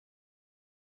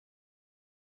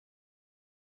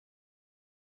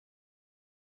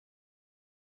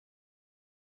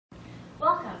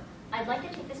I'd like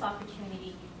to take this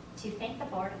opportunity to thank the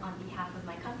board on behalf of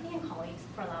my company and colleagues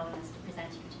for allowing us to present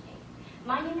to you today.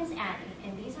 My name is Annie,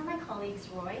 and these are my colleagues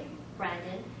Roy,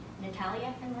 Brandon,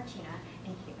 Natalia, and Martina,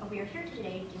 and we are here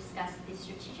today to discuss the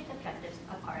strategic objectives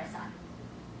of RSI.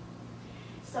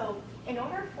 So, in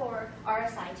order for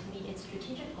RSI to meet its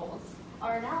strategic goals,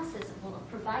 our analysis will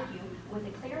provide you with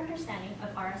a clear understanding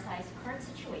of RSI's current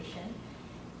situation.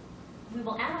 We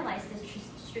will analyze the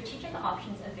strategic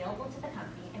options available to the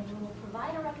company, and we will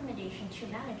provide a recommendation to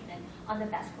management on the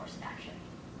best course of action.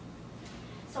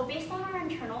 So based on our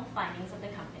internal findings of the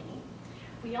company,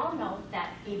 we all know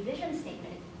that a vision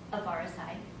statement of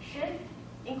RSI should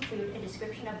include a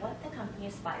description of what the company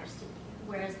aspires to be,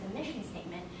 whereas the mission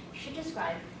statement should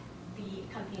describe the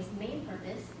company's main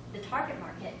purpose, the target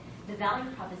market, the value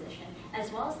proposition,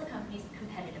 as well as the company's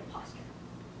competitive posture.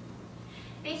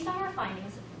 Based on our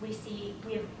findings, we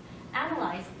have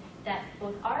analyzed that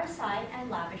both RSI and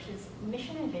Lavish's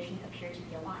mission and vision appear to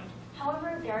be aligned.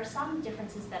 However, there are some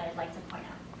differences that I'd like to point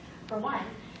out. For one,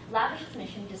 Lavish's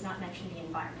mission does not mention the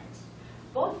environment.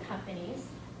 Both companies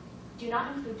do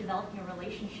not include developing a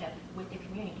relationship with the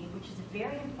community, which is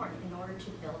very important in order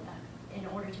to build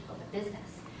a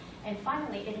business. And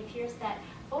finally, it appears that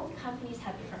both companies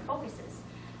have different focuses.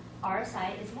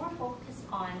 RSI is more focused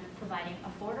on providing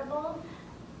affordable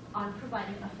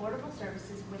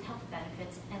services with health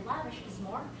benefits, and Lavish is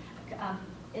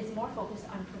more focused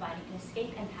on providing an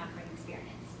escape and pampering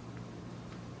experience.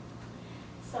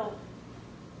 So,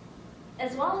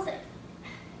 as well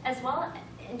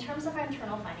in terms of our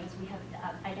internal findings, we have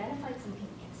identified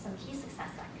some key success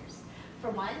factors. For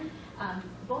one,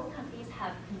 both companies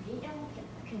have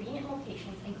convenient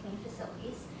locations and clean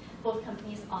facilities. Both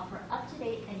companies offer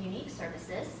up-to-date and unique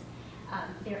services.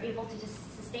 They're able to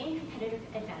sustain competitive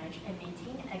advantage and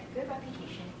maintain a good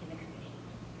reputation in the community.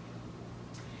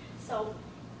 So,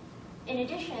 in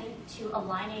addition to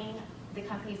aligning the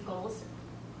company's goals,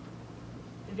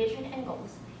 vision and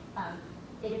goals,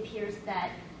 it appears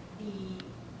that the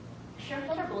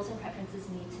shareholder goals and preferences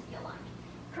need to be aligned.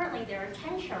 Currently, there are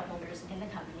 10 shareholders in the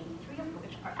company, 3 of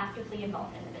which are actively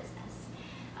involved in the business.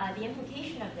 The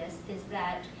implication of this is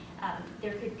that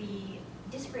there could be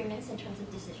disagreements in terms of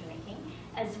decision making,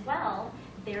 as well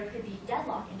there could be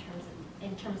deadlock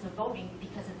in terms of voting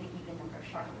because of the even number of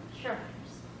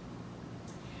shareholders.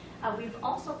 We've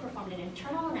also performed an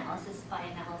internal analysis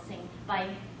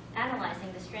by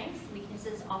analyzing the strengths,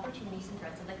 weaknesses, opportunities, and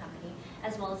threats of the company,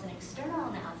 as well as an external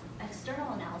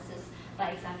analysis by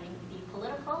examining the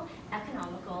political,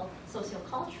 economical,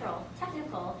 sociocultural,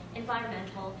 technical,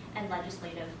 environmental, and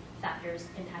legislative factors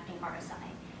impacting RSI.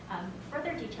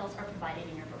 Further details are provided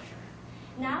in your brochure.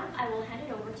 Now I will hand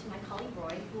it over to my colleague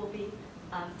Roy, who will be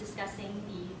discussing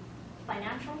the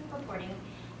financial reporting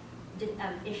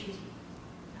issues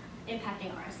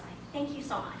impacting RSI. Thank you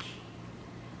so much.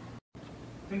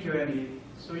 Thank you, Annie.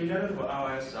 So in order for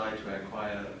RSI to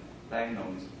acquire bank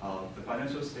loans, the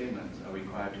financial statements are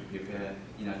required to prepare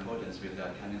in accordance with the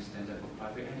accounting standard for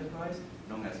private enterprise,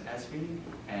 known as ASPE,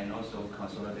 and also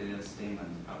consolidated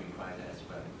statements are required as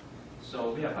well.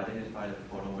 So we have identified the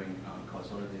following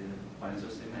consolidated financial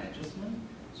statement adjustment.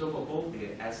 So for both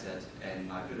the asset and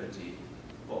liability,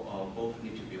 both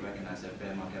need to be recognized at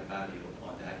fair market value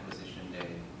on the acquisition day.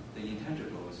 The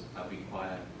intangibles are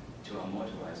required to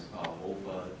amortize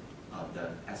over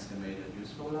the estimated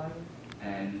useful life,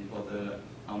 and for the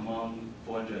amount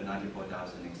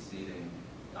 494,000 exceeding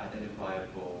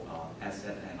identifiable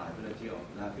asset and liability of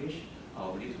Lavish,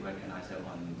 we need to recognize that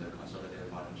on the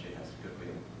consolidated balance sheet as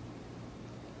goodwill.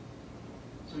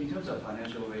 So in terms of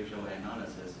financial ratio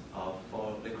analysis,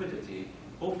 for liquidity,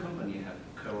 both companies have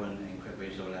current and quick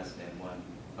ratio less than 1,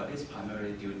 but it's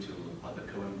primarily due to the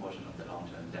current portion of the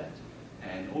long-term debt.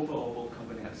 And overall, both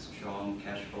companies have strong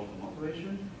cash flow from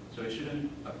operation, so it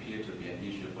shouldn't appear to be an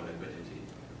issue for liquidity.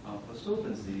 For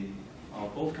solvency,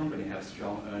 both companies have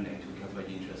strong earnings to cover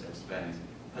interest expense.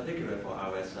 Particularly for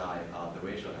RSI, the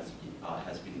ratio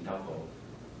has been doubled.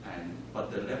 But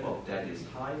the level of debt is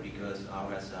high because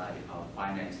RSI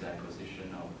financed the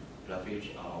acquisition of Lavish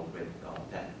with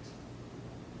debt.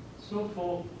 So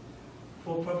for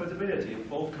profitability,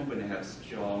 both companies have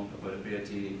strong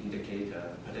profitability indicator,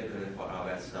 particularly for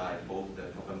RSI, both the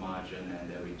profit margin and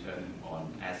the return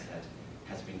on asset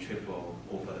has been triple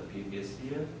over the previous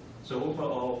year. So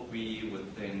overall, we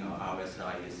would think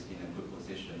RSI is in a good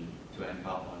position to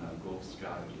embark on a growth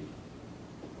strategy.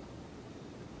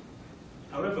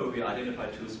 However, we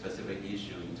identified 2 specific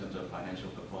issues in terms of financial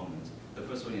performance. The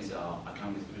first one is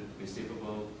account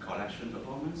receivable collection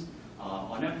performance.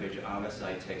 On average,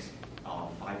 RSI takes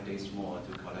 5 days more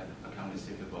to collect account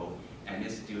receivable and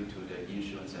it's due to the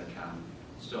insurance account.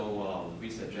 So we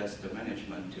suggest the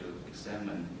management to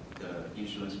examine the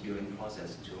insurance billing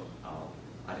process to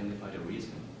identify the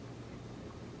reason.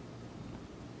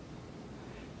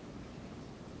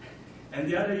 And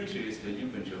the other issue is the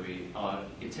inventory.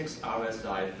 It takes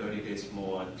RSI 30 days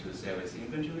more to sell its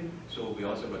inventory, so we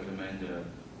also recommend the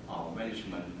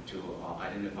management to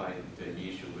identify the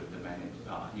issue with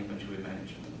the inventory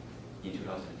management in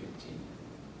 2015.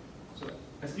 So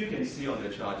as you can see on the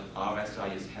chart,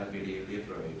 RSI is heavily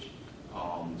leveraged,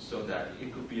 so that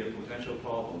it could be a potential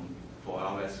problem for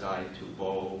RSI to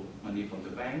borrow money from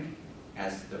the bank,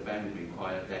 as the bank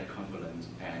requires that covenant,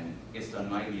 and it's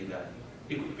unlikely that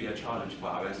it could be a challenge for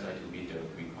RSI to meet the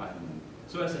requirement.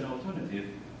 So as an alternative,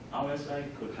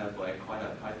 RSI could have quite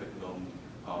a private loan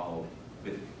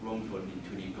with room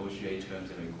to negotiate terms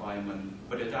and requirements.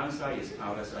 But the downside is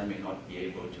RSI may not be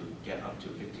able to get up to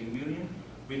 15 million,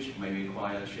 which may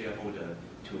require shareholder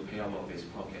to pay out of his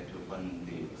pocket to fund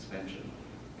the expansion.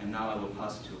 And now I will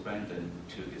pass to Brandon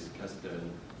to discuss the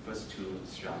first two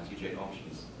strategic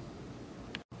options.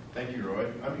 Thank you, Roy.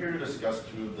 I'm here to discuss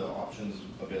two of the options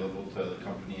available to the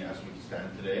company as we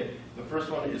stand today. The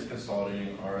first one is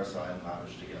consolidating RSI and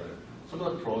Lavish together. Some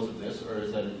of the pros of this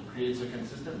is that it creates a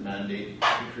consistent mandate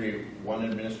to create one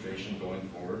administration going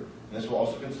forward, and this will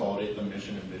also consolidate the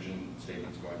mission and vision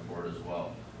statements going forward as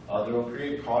well. There will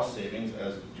create cost savings,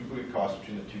 as duplicate costs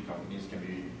between the two companies can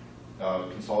be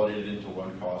consolidated into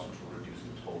one cost, which will reduce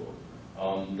the total.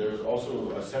 There's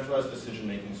also a centralized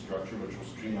decision-making structure, which will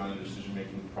streamline the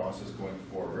decision-making process going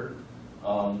forward.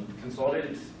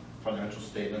 Consolidated financial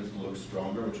statements look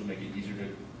stronger, which will make it easier to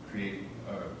create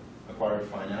acquired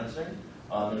financing.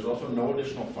 There's also no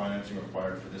additional financing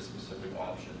required for this specific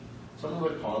option. Some of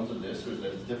the cons of this is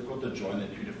that it's difficult to join the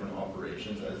two different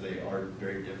operations, as they are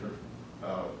very different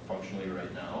functionally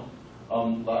right now.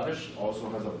 Lavish also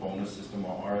has a bonus system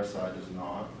while RSI does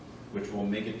not, which will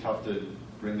make it tough to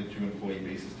bring the two employee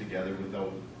bases together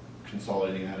without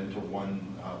consolidating that into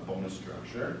one bonus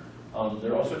structure.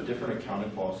 There are also different accounting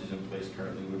policies in place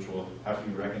currently, which will have to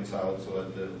be reconciled so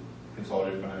that the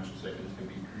consolidated financial statements can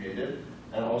be created.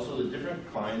 And also the different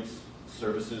clients,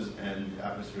 services, and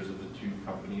atmospheres of the two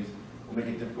companies will make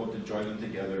it difficult to join them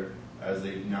together, as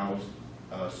they now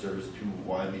service two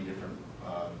widely different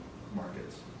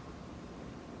markets.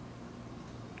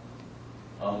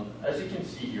 As you can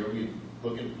see here, we've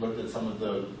looked at some of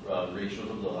the ratios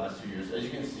over the last few years. As you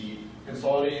can see,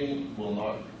 consolidating will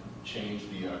not change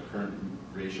the current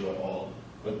ratio at all,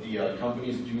 but the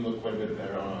companies do look quite a bit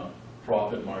better on a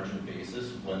profit margin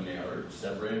basis when they are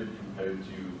separated compared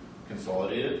to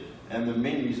consolidated. And the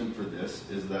main reason for this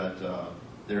is that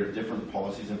there are different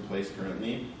policies in place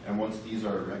currently, and once these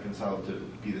are reconciled to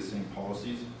be the same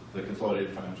policies, the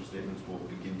consolidated financial statements will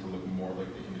begin to look more like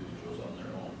the individuals on their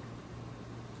own.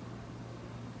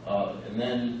 And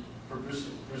then for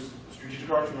strategic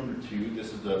option number 2,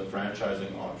 this is the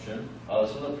franchising option.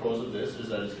 Some of the pros of this is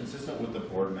that it's consistent with the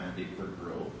board mandate for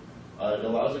growth. It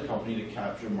allows the company to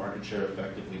capture market share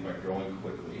effectively by growing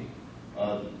quickly.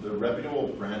 The reputable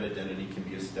brand identity can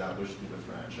be established through the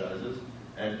franchises,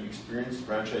 and experienced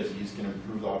franchisees can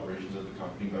improve the operations of the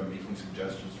company by making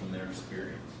suggestions from their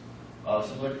experience.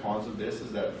 Some of the cons of this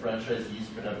is that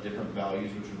franchisees could have different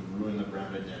values, which would ruin the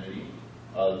brand identity.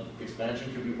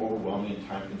 Expansion could be overwhelming and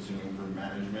time-consuming for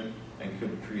management and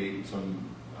could create some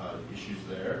issues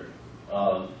there.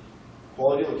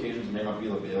 Quality locations may not be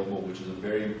available, which is a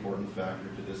very important factor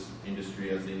to this industry,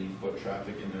 as they need foot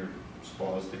traffic in their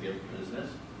spas to get business.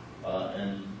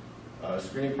 And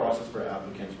screening process for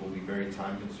applicants will be very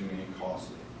time-consuming and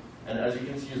costly. And as you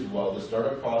can see as well, the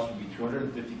startup cost would be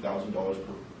 $250,000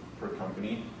 per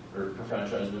company, or per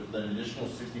franchise, with an additional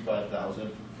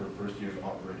 $65,000 for first year's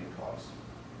operating costs.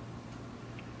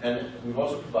 And we've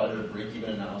also provided a break-even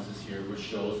analysis here, which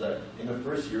shows that in the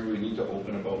first year we need to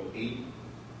open about 8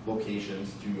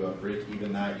 locations to break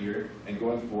even that year, and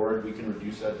going forward we can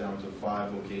reduce that down to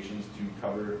 5 locations to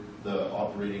cover the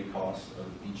operating costs of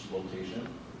each location.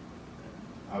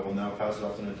 I will now pass it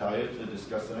off to Natalia to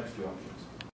discuss the next 2 options.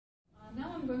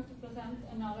 Now I'm going to present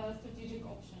another strategic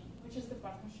option, which is the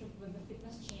partnership with the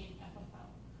fitness chain FFL.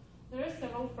 There are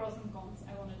several pros and cons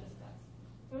I want to discuss.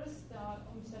 First,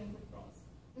 I'm starting with pros.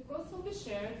 The costs will be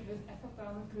shared with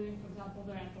FFL, including, for example,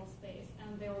 the rental space,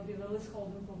 and there will be the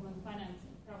leasehold improvement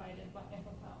financing provided by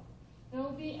FFL. There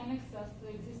will be an access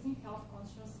to the existing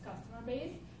health-conscious customer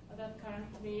base that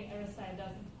currently RSI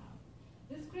doesn't have.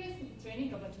 This creates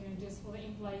training opportunities for the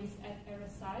employees at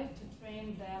RSI to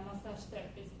train their massage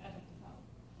therapists at FFL.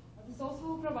 This also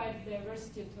will provide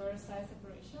diversity to RSI's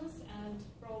operations and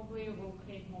probably will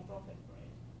create more profit for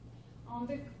it. On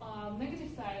the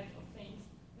negative side of things,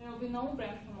 there will be no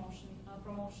brand promotion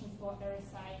for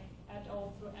RSI at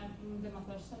all through the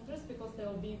massage centers because they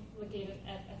will be located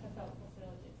at FFL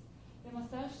facilities. The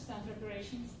massage center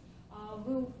operations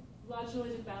will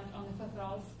largely depend on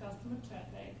FFL's customer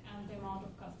traffic and the amount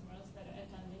of customers that are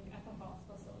attending FFL's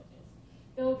facilities.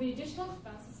 There will be additional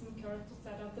expenses incurred to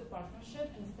set up the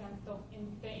partnership instead of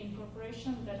the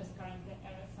incorporation that is currently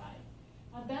RSI.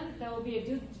 And then there will be a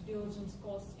due diligence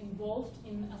cost involved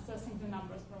in assessing the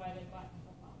numbers provided by FFL.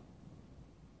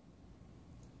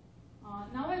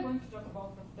 Now we're going to talk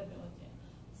about profitability.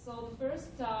 So in the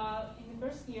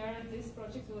first year, this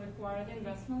project will require the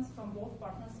investments from both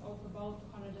partners of about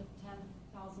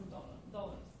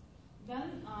 $210,000.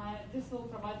 Then this will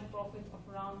provide the profit of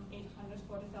around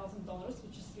 $840,000,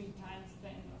 which is 3 times the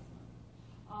investment.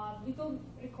 It will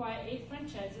require 8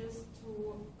 franchises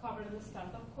to cover the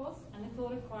startup costs, and it will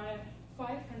require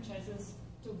 5 franchises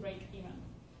to break even.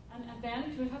 And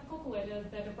then we have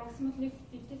calculated that approximately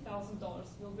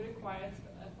 $50,000 will be required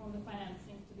from the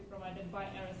financing to be provided by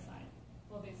RSI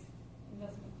for these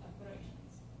investment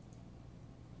operations.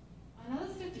 Another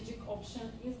strategic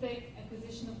option is the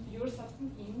acquisition of Pure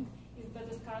Substance Inc. that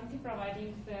is currently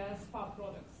providing the spa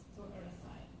products to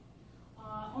RSI.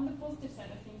 On the positive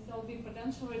side of things, there will be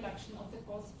potential reduction of the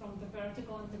cost from the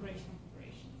vertical integration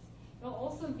operations. There will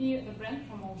also be the brand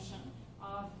promotion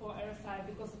for RSI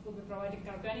because it will be providing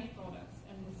organic products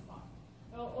in the spa.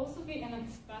 There will also be an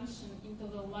expansion into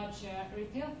the larger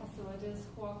retail facilities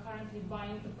who are currently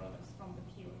buying the products from the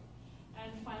Pure.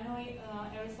 And finally,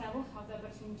 RSI will have the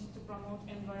opportunity to promote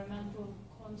environmental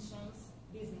conscious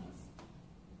business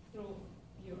through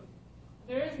Pure.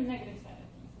 There is a negative side of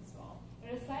things as well.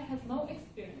 RSI has no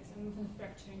experience in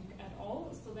manufacturing at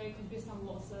all, so there could be some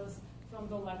losses from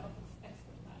the lack of expertise.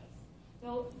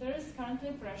 There is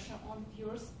currently pressure on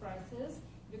Pure's prices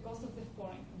because of the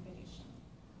foreign competition.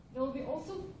 There will be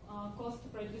also cost to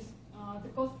produce. The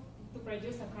cost to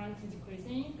produce are currently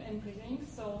increasing,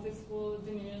 so this will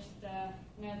diminish the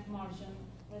net margin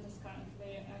that is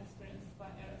currently experienced by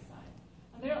RSI.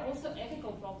 And there are also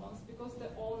ethical problems because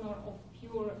the owner of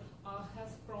Pure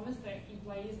has promised their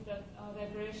employees that the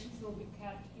operations will be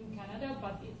kept in Canada,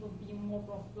 but it will be more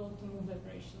profitable to move the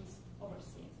operations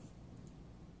overseas.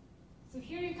 So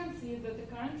here you can see that the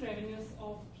current revenues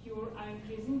of Pure are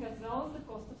increasing as well as the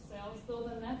cost of sales, though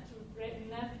the net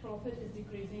profit is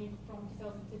decreasing from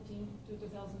 2015 to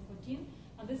 2014,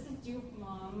 and this is due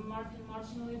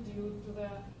marginally due to the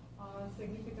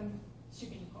significant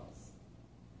shipping costs.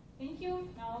 Thank you.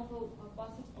 Now I will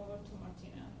pass it over to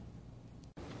Martina.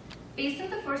 Based on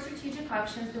the 4 strategic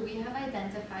options that we have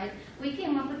identified, we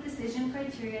came up with decision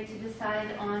criteria to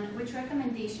decide on which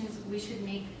recommendations we should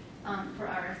make for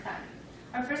RSI.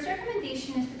 Our first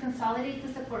recommendation is to consolidate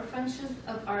the support functions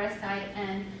of RSI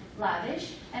and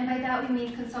Lavish, and by that we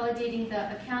mean consolidating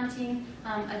the accounting,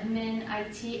 admin,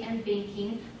 IT, and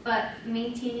banking, but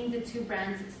maintaining the 2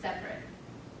 brands separate.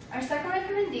 Our second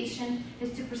recommendation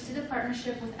is to pursue the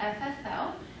partnership with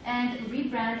FFL and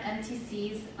rebrand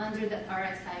MTCs under the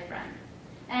RSI brand.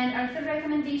 And our third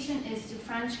recommendation is to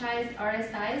franchise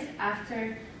RSIs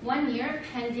after 1 year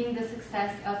pending the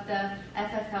success of the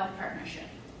FFL partnership.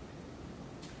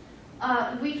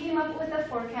 We came up with a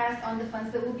forecast on the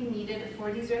funds that will be needed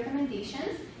for these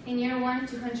recommendations. In year 1,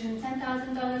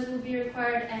 $210,000 will be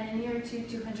required, and in year 2,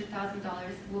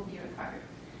 $200,000 will be required.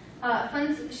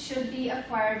 Funds should be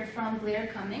acquired from Blair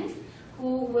Cummings,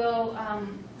 who will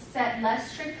set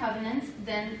less strict covenants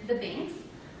than the banks,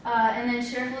 and then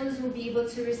shareholders will be able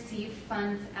to receive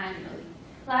funds annually.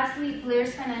 Lastly,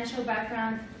 Blair's financial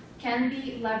background can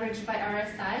be leveraged by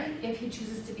RSI if he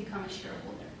chooses to become a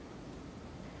shareholder.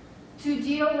 To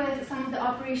deal with some of the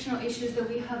operational issues that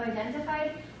we have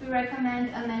identified, we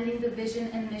recommend amending the vision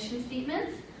and mission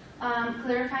statements,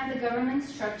 clarifying the government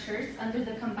structures under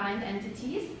the combined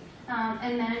entities,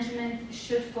 and management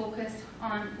should focus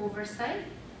on oversight.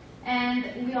 And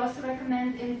we also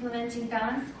recommend implementing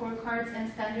balanced scorecards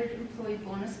and standard employee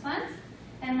bonus plans.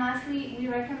 And lastly, we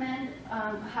recommend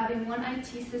having one IT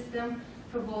system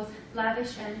for both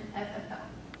Lavish and FFL.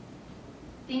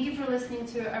 Thank you for listening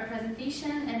to our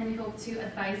presentation, and we hope to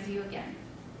advise you again.